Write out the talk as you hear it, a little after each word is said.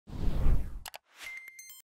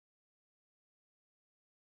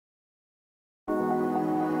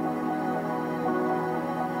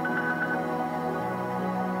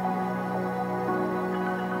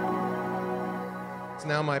It's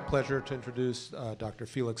now my pleasure to introduce Dr.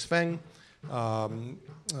 Felix Feng,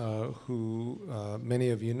 who many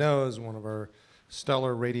of you know is one of our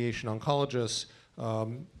stellar radiation oncologists.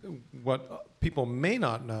 What people may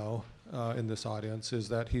not know in this audience is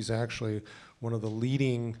that he's actually one of the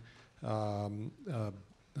leading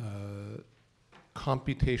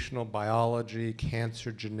computational biology,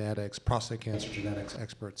 cancer genetics, prostate cancer genetics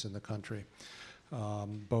experts in the country,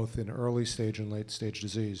 both in early stage and late stage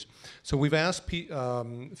disease. So we've asked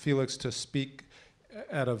Felix to speak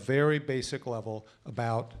at a very basic level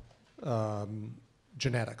about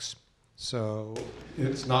genetics. So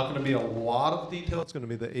it's not going to be a lot of detail. It's going to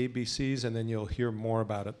be the ABCs, and then you'll hear more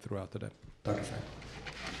about it throughout the day. Dr. Feng.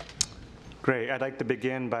 Great. I'd like to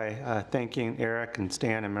begin by thanking Eric and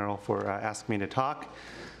Stan and Meryl for asking me to talk.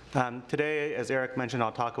 Today, as Eric mentioned,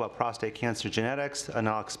 I'll talk about prostate cancer genetics, and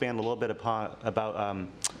I'll expand a little bit about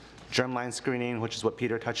germline screening, which is what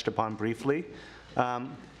Peter touched upon briefly.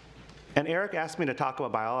 And Eric asked me to talk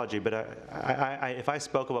about biology, but if I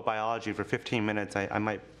spoke about biology for 15 minutes, I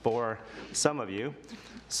might bore some of you.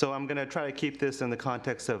 So I'm going to try to keep this in the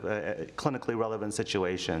context of clinically relevant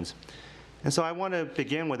situations. And so I want to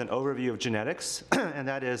begin with an overview of genetics, and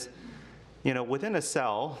that is, within a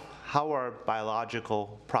cell, how are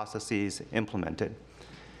biological processes implemented?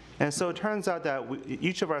 And so it turns out that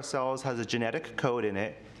each of our cells has a genetic code in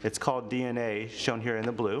it. It's called DNA, shown here in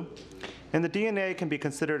the blue. And the DNA can be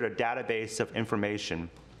considered a database of information.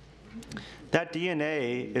 That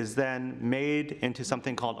DNA is then made into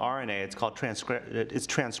something called RNA. It's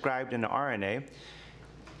transcribed into RNA.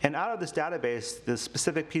 And out of this database, the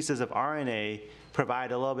specific pieces of RNA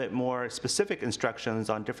provide a little bit more specific instructions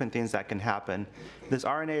on different things that can happen. This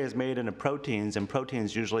RNA is made into proteins, and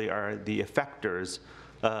proteins usually are the effectors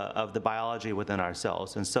of the biology within our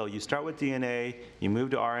cells. And so you start with DNA, you move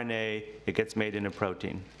to RNA, it gets made into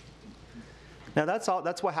protein. Now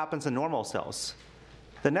that's what happens in normal cells.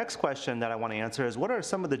 The next question that I want to answer is, what are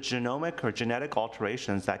some of the genomic or genetic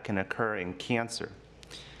alterations that can occur in cancer?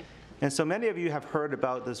 And so many of you have heard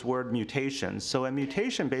about this word mutation. So a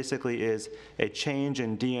mutation basically is a change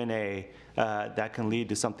in DNA that can lead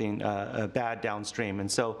to something bad downstream.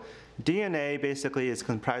 And so DNA basically is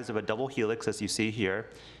comprised of a double helix, as you see here.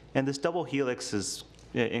 And this double helix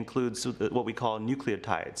includes what we call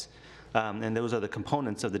nucleotides. And those are the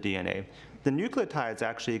components of the DNA. The nucleotides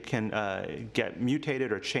actually can get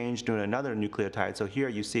mutated or changed to another nucleotide. So here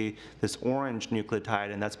you see this orange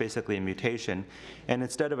nucleotide, and that's basically a mutation. And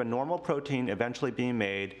instead of a normal protein eventually being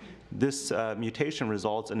made, this mutation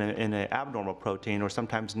results in an abnormal protein, or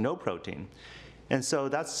sometimes no protein. And so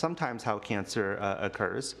that's sometimes how cancer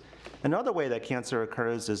occurs. Another way that cancer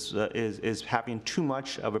occurs is having too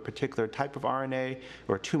much of a particular type of RNA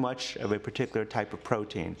or too much of a particular type of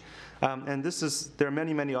protein. And there are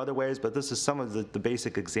many, many other ways, but this is some of the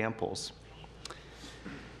basic examples.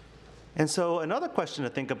 And so another question to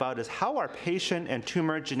think about is, how are patient and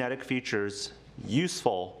tumor genetic features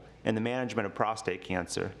useful in the management of prostate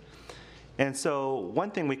cancer? And so one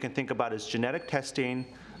thing we can think about is genetic testing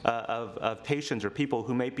of patients or people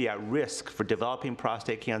who may be at risk for developing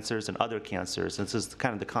prostate cancers and other cancers. And this is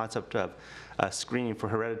kind of the concept of screening for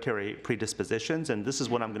hereditary predispositions, and this is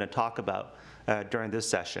what I'm going to talk about during this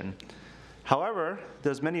session. However,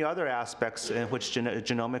 there's many other aspects in which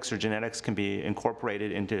genomics or genetics can be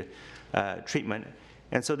incorporated into treatment.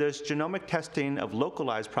 And so there's genomic testing of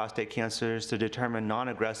localized prostate cancers to determine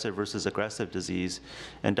non-aggressive versus aggressive disease.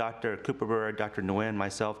 And Dr. Kupperberg, Dr. Nguyen,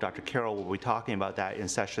 myself, Dr. Carroll will be talking about that in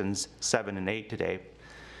sessions 7 and 8 today.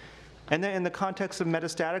 And then in the context of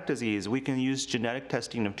metastatic disease, we can use genetic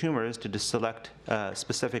testing of tumors to select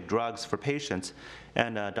specific drugs for patients.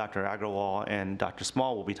 And Dr. Agrawal and Dr.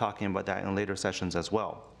 Small will be talking about that in later sessions as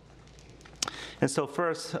well. And so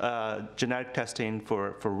first, genetic testing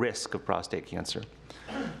for risk of prostate cancer.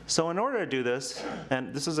 So in order to do this,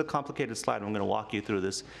 and this is a complicated slide, I'm going to walk you through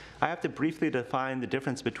this, I have to briefly define the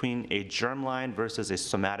difference between a germline versus a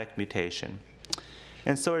somatic mutation.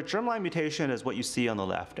 And so a germline mutation is what you see on the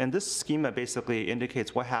left. And this schema basically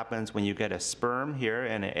indicates what happens when you get a sperm here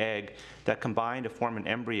and an egg that combine to form an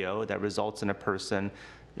embryo that results in a person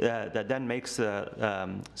that then makes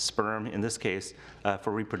a sperm, in this case,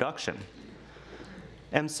 for reproduction.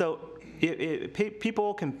 And so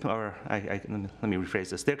people can, let me rephrase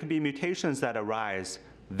this. There can be mutations that arise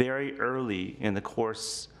very early in the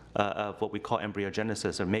course of what we call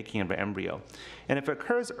embryogenesis, or making of an embryo. And if it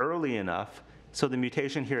occurs early enough, so the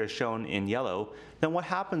mutation here is shown in yellow, then what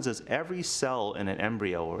happens is every cell in an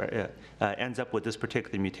embryo ends up with this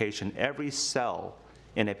particular mutation. Every cell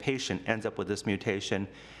in a patient ends up with this mutation.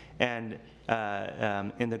 And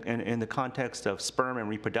in the context of sperm and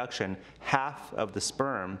reproduction, half of the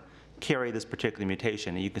sperm carry this particular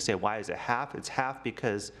mutation. And you can say, why is it half? It's half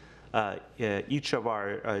because each of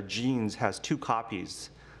our genes has 2 copies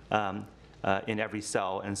in every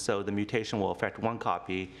cell, and so the mutation will affect 1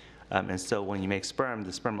 copy. And so when you make sperm,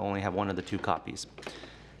 the sperm will only have 1 of the 2 copies.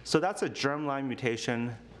 So that's a germline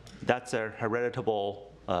mutation. That's a hereditable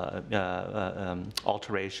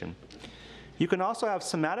alteration. You can also have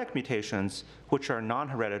somatic mutations, which are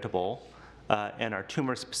non-hereditable and are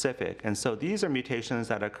tumor-specific. And so these are mutations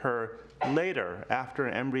that occur later, after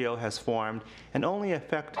an embryo has formed, and only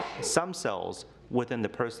affect some cells within the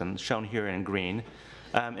person, shown here in green.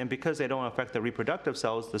 And because they don't affect the reproductive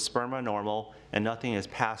cells, the sperm are normal, and nothing is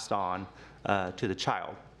passed on to the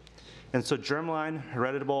child. And so germline,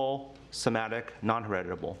 hereditable, somatic,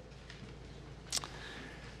 non-hereditable.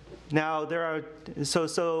 Now,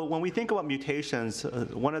 so when we think about mutations,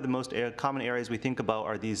 one of the most common areas we think about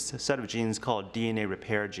are these set of genes called DNA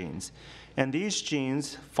repair genes. And these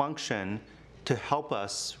genes function to help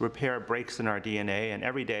us repair breaks in our DNA. And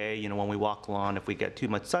every day, when we walk along, if we get too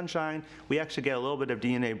much sunshine, we actually get a little bit of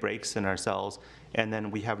DNA breaks in our cells, and then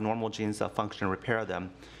we have normal genes that function and repair them.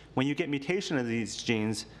 When you get mutation of these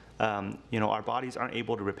genes, our bodies aren't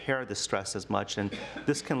able to repair the stress as much, and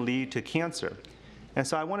this can lead to cancer. And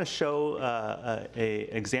so I want to show an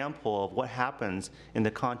example of what happens in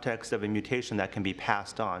the context of a mutation that can be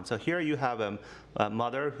passed on. So here you have a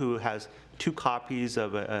mother who has 2 copies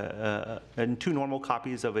of 2 normal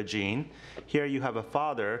copies of a gene. Here you have a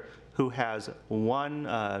father who has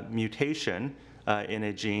 1 mutation in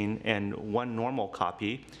a gene and 1 normal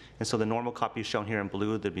copy. And so the normal copy is shown here in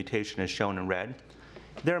blue, the mutation is shown in red.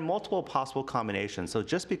 There are multiple possible combinations. So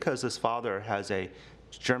just because this father has a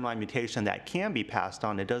germline mutation that can be passed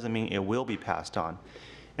on, it doesn't mean it will be passed on.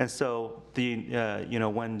 And so in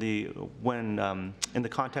the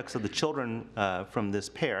context of the children from this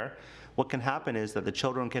pair, what can happen is that the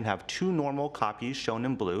children can have 2 normal copies shown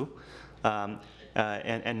in blue and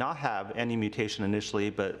not have any mutation initially,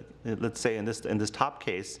 but let's say in this top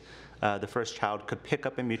case, the first child could pick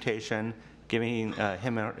up a mutation, giving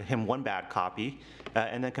him 1 bad copy,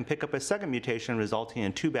 and then can pick up a second mutation resulting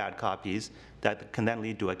in 2 bad copies that can then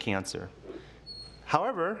lead to a cancer.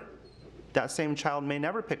 However, that same child may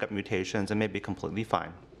never pick up mutations and may be completely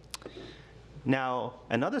fine. Now,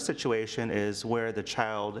 another situation is where the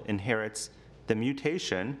child inherits the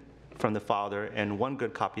mutation from the father and 1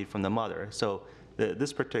 good copy from the mother. So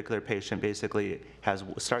this particular patient basically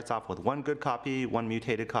starts off with 1 good copy, 1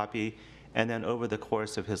 mutated copy, and then over the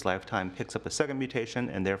course of his lifetime picks up a second mutation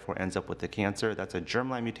and therefore ends up with the cancer. That's a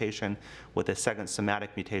germline mutation with a second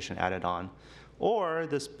somatic mutation added on. Or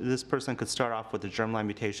this person could start off with a germline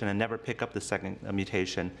mutation and never pick up the second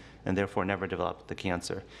mutation and therefore never develop the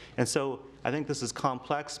cancer. And so I think this is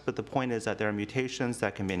complex, but the point is that there are mutations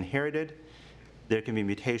that can be inherited. There can be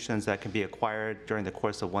mutations that can be acquired during the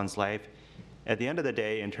course of one's life. At the end of the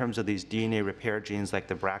day, in terms of these DNA repair genes like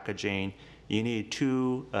the BRCA gene, you need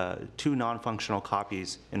 2 non-functional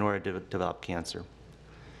copies in order to develop cancer.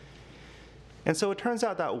 And so it turns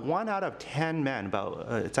out that 1 out of 10 men,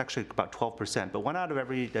 it's actually about 12%, but 1 out of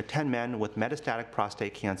every 10 men with metastatic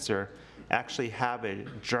prostate cancer actually have a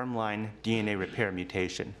germline DNA repair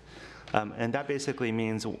mutation. And that basically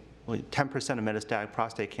means 10% of metastatic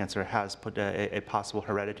prostate cancer has put a possible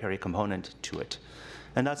hereditary component to it.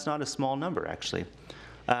 And that's not a small number, actually.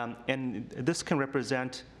 And this can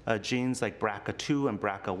represent genes like BRCA2 and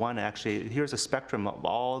BRCA1. Actually, here's a spectrum of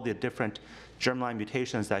all the different germline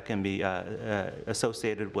mutations that can be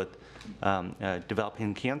associated with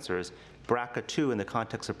developing cancers. BRCA2 in the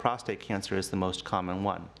context of prostate cancer is the most common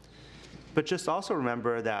one. But just also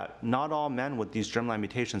remember that not all men with these germline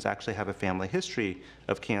mutations actually have a family history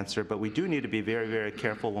of cancer, but we do need to be very, very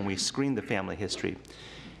careful when we screen the family history.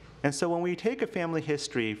 And so when we take a family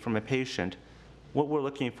history from a patient, what we're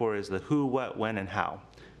looking for is the who, what, when, and how.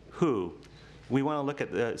 Who? We want to look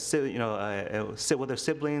at whether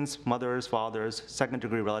siblings, mothers, fathers,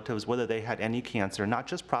 second-degree relatives, whether they had any cancer, not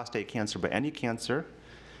just prostate cancer, but any cancer.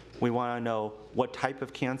 We want to know what type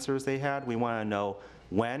of cancers they had. We want to know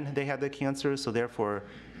when they had the cancer. So therefore,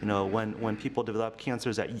 when people develop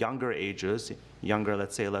cancers at younger ages, younger,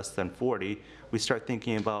 let's say less than 40, we start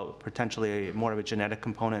thinking about potentially more of a genetic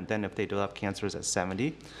component than if they develop cancers at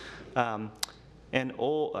 70. And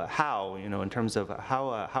how, in terms of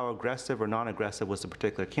how aggressive or non-aggressive was the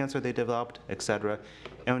particular cancer they developed, et cetera.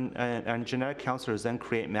 And genetic counselors then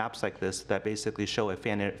create maps like this that basically show a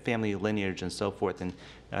family lineage and so forth, and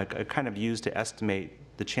kind of used to estimate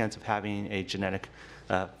the chance of having a genetic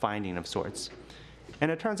finding of sorts. And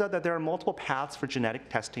it turns out that there are multiple paths for genetic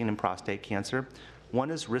testing in prostate cancer. One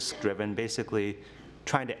is risk-driven, basically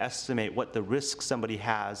trying to estimate what the risk somebody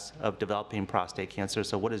has of developing prostate cancer.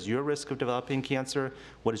 So what is your risk of developing cancer?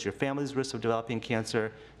 What is your family's risk of developing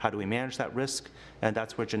cancer? How do we manage that risk? And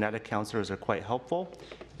that's where genetic counselors are quite helpful.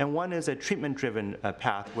 And one is a treatment-driven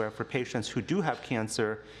path, where for patients who do have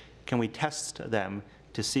cancer, can we test them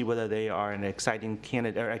to see whether they are an exciting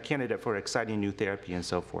candidate, or a candidate for exciting new therapy and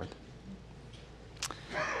so forth.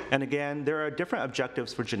 And again, there are different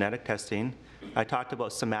objectives for genetic testing. I talked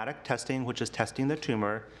about somatic testing, which is testing the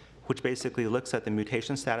tumor, which basically looks at the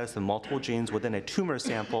mutation status of multiple genes within a tumor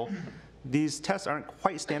sample. These tests aren't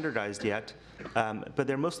quite standardized yet, but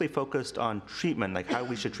they're mostly focused on treatment, like how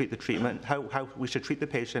we should treat the treatment, how we should treat the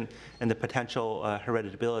patient, and the potential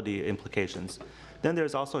hereditability implications. Then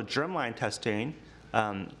there's also germline testing,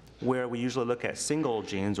 where we usually look at single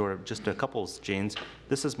genes or just a couple genes.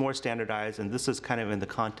 This is more standardized, and this is kind of in the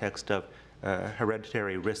context of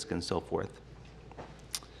hereditary risk and so forth.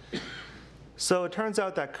 So it turns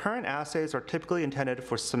out that current assays are typically intended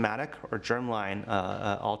for somatic or germline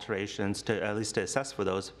alterations, at least to assess for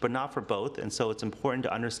those, but not for both. And so it's important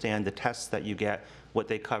to understand the tests that you get, what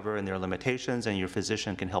they cover and their limitations, and your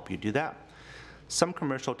physician can help you do that. Some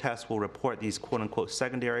commercial tests will report these quote-unquote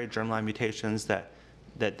secondary germline mutations that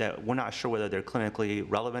we're not sure whether they're clinically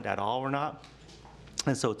relevant at all or not.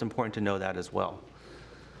 And so it's important to know that as well.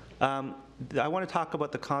 I want to talk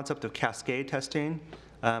about the concept of cascade testing.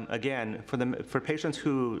 Again, for patients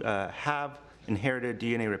who have inherited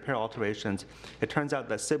DNA repair alterations, it turns out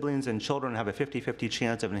that siblings and children have a 50-50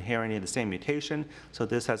 chance of inheriting the same mutation, so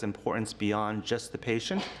this has importance beyond just the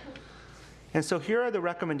patient. And so here are the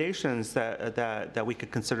recommendations that we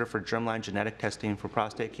could consider for germline genetic testing for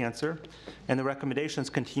prostate cancer. And the recommendations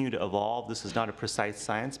continue to evolve. This is not a precise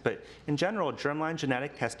science, but in general, germline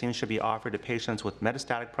genetic testing should be offered to patients with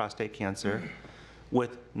metastatic prostate cancer,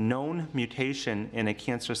 with known mutation in a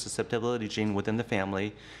cancer susceptibility gene within the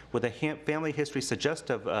family, with a family history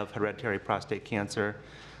suggestive of hereditary prostate cancer,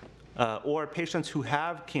 or patients who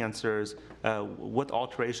have cancers with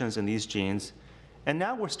alterations in these genes. And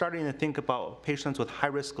now we're starting to think about patients with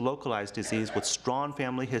high-risk localized disease with strong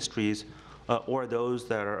family histories, or those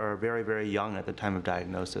that are very, very young at the time of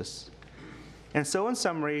diagnosis. And so in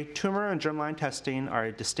summary, tumor and germline testing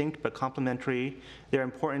are distinct but complementary. They're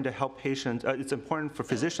important to help patients, it's important for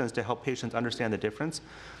physicians to help patients understand the difference.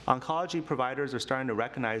 Oncology providers are starting to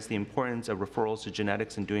recognize the importance of referrals to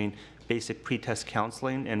genetics and doing basic pre-test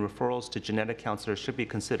counseling, and referrals to genetic counselors should be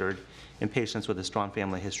considered in patients with a strong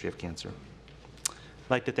family history of cancer.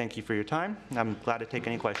 I'd like to thank you for your time. I'm glad to take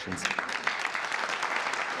any questions.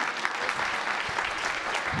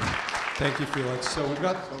 Thank you, Felix. So we've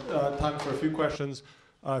got time for a few questions.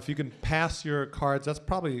 If you can pass your cards, that's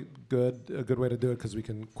probably a good way to do it, because we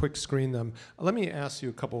can quick screen them. Let me ask you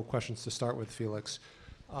a couple of questions to start with, Felix.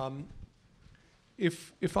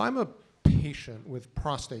 If I'm a patient with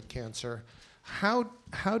prostate cancer, how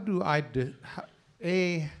do I,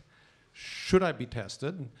 should I be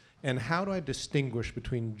tested? And how do I distinguish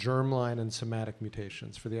between germline and somatic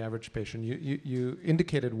mutations for the average patient? You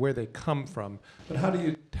indicated where they come from, but how do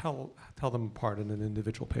you tell them apart in an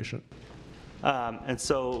individual patient? And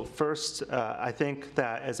so first, I think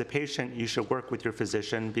that as a patient, you should work with your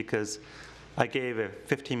physician, because I gave a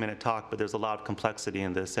 15-minute talk, but there's a lot of complexity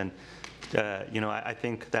in this. And I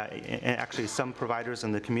think that actually some providers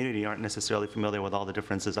in the community aren't necessarily familiar with all the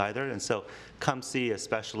differences either. And so come see a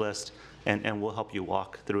specialist, and we'll help you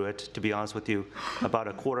walk through it. To be honest with you, about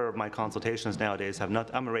a quarter of my consultations nowadays have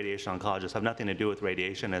not, I'm a radiation oncologist, have nothing to do with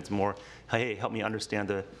radiation. It's more, hey, help me understand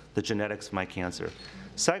the genetics of my cancer.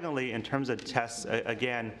 Secondly, in terms of tests,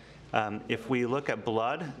 again, if we look at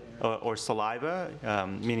blood or saliva,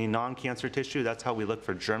 meaning non-cancer tissue, that's how we look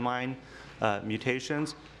for germline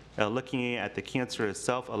mutations. Looking at the cancer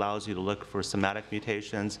itself allows you to look for somatic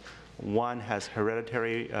mutations. One has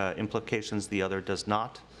hereditary implications, the other does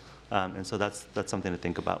not. And so that's something to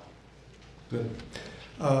think about. Good.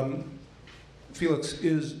 Felix,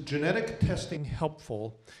 is genetic testing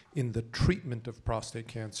helpful in the treatment of prostate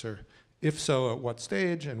cancer? If so, at what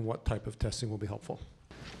stage, and what type of testing will be helpful?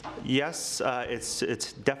 Yes,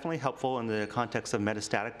 it's definitely helpful in the context of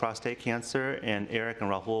metastatic prostate cancer, and Eric and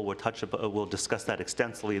Rahul will discuss that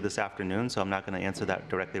extensively this afternoon, so I'm not going to answer that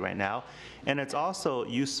directly right now. And it's also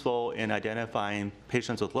useful in identifying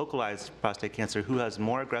patients with localized prostate cancer who has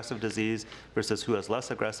more aggressive disease versus who has less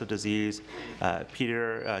aggressive disease.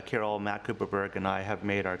 Peter Carroll, Matt Cooperberg, and I have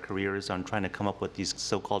made our careers on trying to come up with these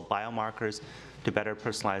so-called biomarkers to better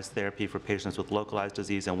personalize therapy for patients with localized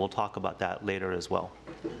disease, and we'll talk about that later as well.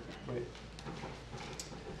 Great.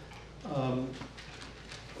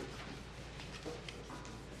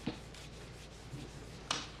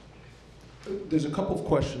 there's a couple of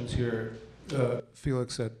questions here,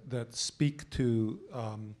 Felix, that speak to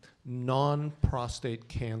non-prostate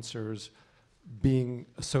cancers being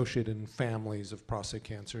associated in families of prostate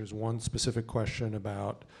cancers. One specific question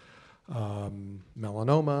about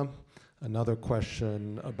melanoma. Another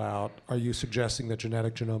question about, are you suggesting that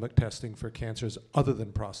genetic genomic testing for cancers other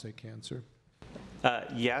than prostate cancer?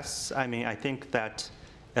 Yes. I mean, I think that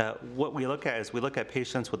what we look at is we look at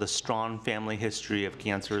patients with a strong family history of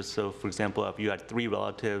cancers. So, for example, if you had 3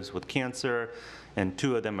 relatives with cancer and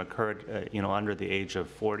 2 of them occurred, under the age of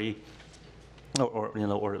 40,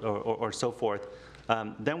 or so forth,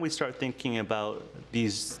 then we start thinking about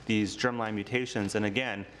these germline mutations. And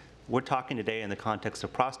again, we're talking today in the context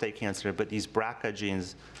of prostate cancer, but these BRCA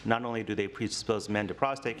genes, not only do they predispose men to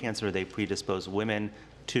prostate cancer, they predispose women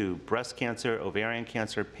to breast cancer, ovarian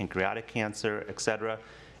cancer, pancreatic cancer, et cetera.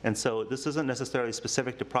 And so this isn't necessarily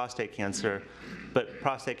specific to prostate cancer, but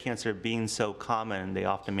prostate cancer being so common, they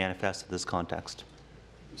often manifest in this context.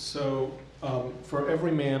 So for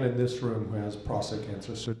every man in this room who has prostate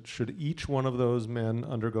cancer, should each one of those men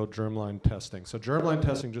undergo germline testing? So germline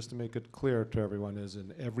testing, just to make it clear to everyone, is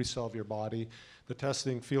in every cell of your body. The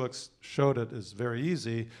testing, Felix showed it, is very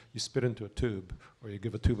easy. You spit into a tube, or you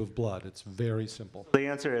give a tube of blood. It's very simple. The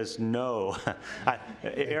answer is no.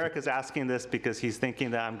 Eric is asking this because he's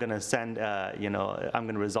thinking that I'm going to send, I'm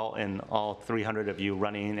going to result in all 300 of you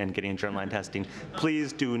running and getting germline testing.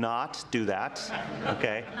 Please do not do that,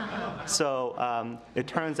 okay? So it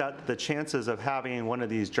turns out that the chances of having one of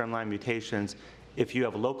these germline mutations if you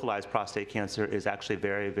have localized prostate cancer is actually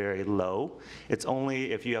very, very low. It's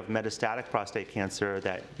only if you have metastatic prostate cancer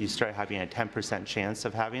that you start having a 10% chance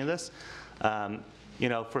of having this.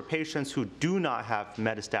 For patients who do not have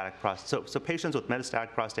metastatic prostate, so patients with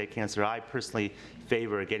metastatic prostate cancer, I personally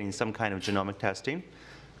favor getting some kind of genomic testing.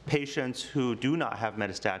 Patients who do not have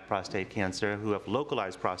metastatic prostate cancer, who have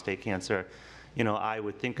localized prostate cancer, I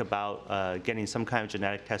would think about getting some kind of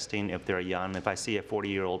genetic testing if they're young. If I see a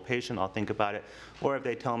 40-year-old patient, I'll think about it. Or if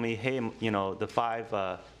they tell me, hey, the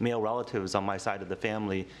 5 male relatives on my side of the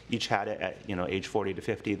family each had it at age 40 to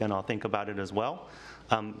 50, then I'll think about it as well.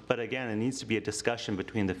 But again, it needs to be a discussion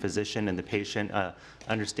between the physician and the patient,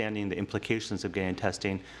 understanding the implications of getting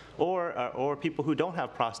testing, or people who don't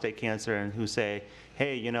have prostate cancer and who say,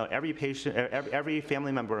 hey, every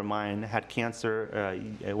family member of mine had cancer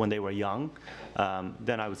when they were young.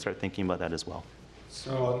 Then I would start thinking about that as well.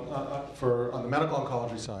 So on the medical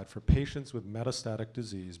oncology side, for patients with metastatic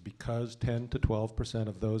disease, because 10 to 12%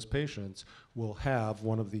 of those patients will have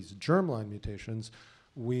one of these germline mutations,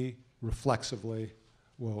 we reflexively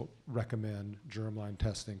will recommend germline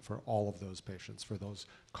testing for all of those patients, for those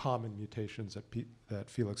common mutations that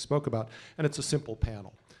Felix spoke about. And it's a simple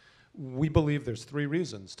panel. We believe there's 3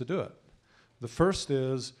 reasons to do it. The first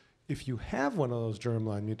is, if you have one of those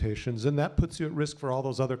germline mutations, then that puts you at risk for all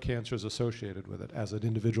those other cancers associated with it as an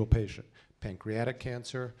individual patient. Pancreatic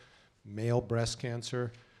cancer, male breast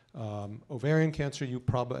cancer, ovarian cancer,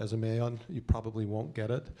 as a male, you probably won't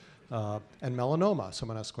get it. And melanoma,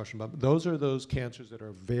 someone asked a question about. Those are those cancers that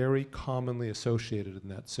are very commonly associated in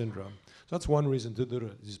that syndrome. So that's one reason to do it.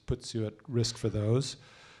 It just puts you at risk for those.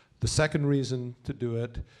 The second reason to do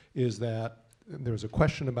it is that there's a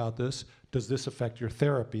question about this. Does this affect your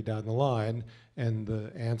therapy down the line? And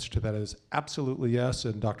the answer to that is absolutely yes,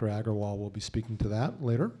 and Dr. Agarwal will be speaking to that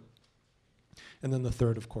later. And then the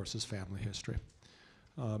third, of course, is family history.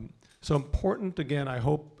 So important, again, I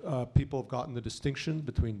hope people have gotten the distinction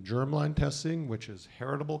between germline testing, which is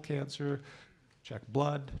heritable cancer, check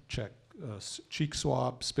blood, check cheek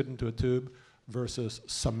swab, spit into a tube, versus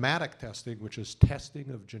somatic testing, which is testing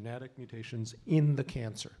of genetic mutations in the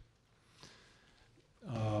cancer.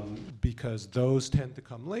 Because those tend to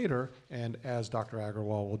come later, and as Dr.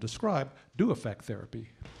 Agarwal will describe, do affect therapy.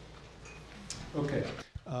 Okay.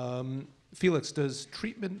 Felix, does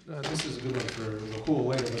treatment, this is a good one for Rahul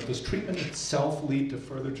later, but does treatment itself lead to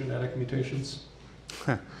further genetic mutations?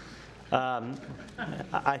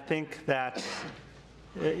 I think that,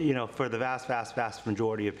 for the vast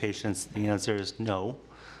majority of patients, the answer is no.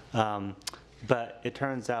 But it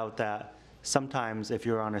turns out that sometimes if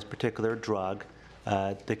you're on a particular drug,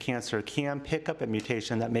 the cancer can pick up a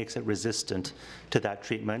mutation that makes it resistant to that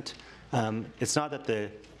treatment. It's not that the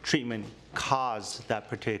treatment caused that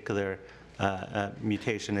particular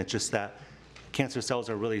mutation, it's just that cancer cells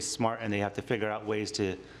are really smart and they have to figure out ways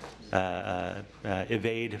to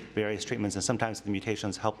evade various treatments, and sometimes the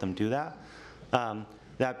mutations help them do that.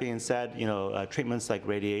 That being said, treatments like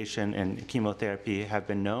radiation and chemotherapy have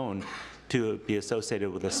been known to be associated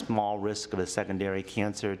with a small risk of a secondary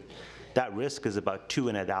cancer. that risk is about 2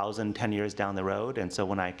 in 1,000, 10 years down the road. And so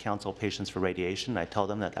when I counsel patients for radiation, I tell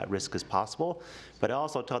them that that risk is possible. But I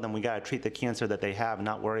also tell them we got to treat the cancer that they have,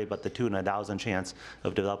 not worry about the 2 in 1,000 chance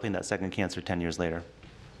of developing that second cancer 10 years later.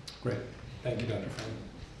 Great. Thank you, Dr. Fleming.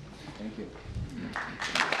 Thank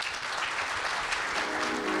you.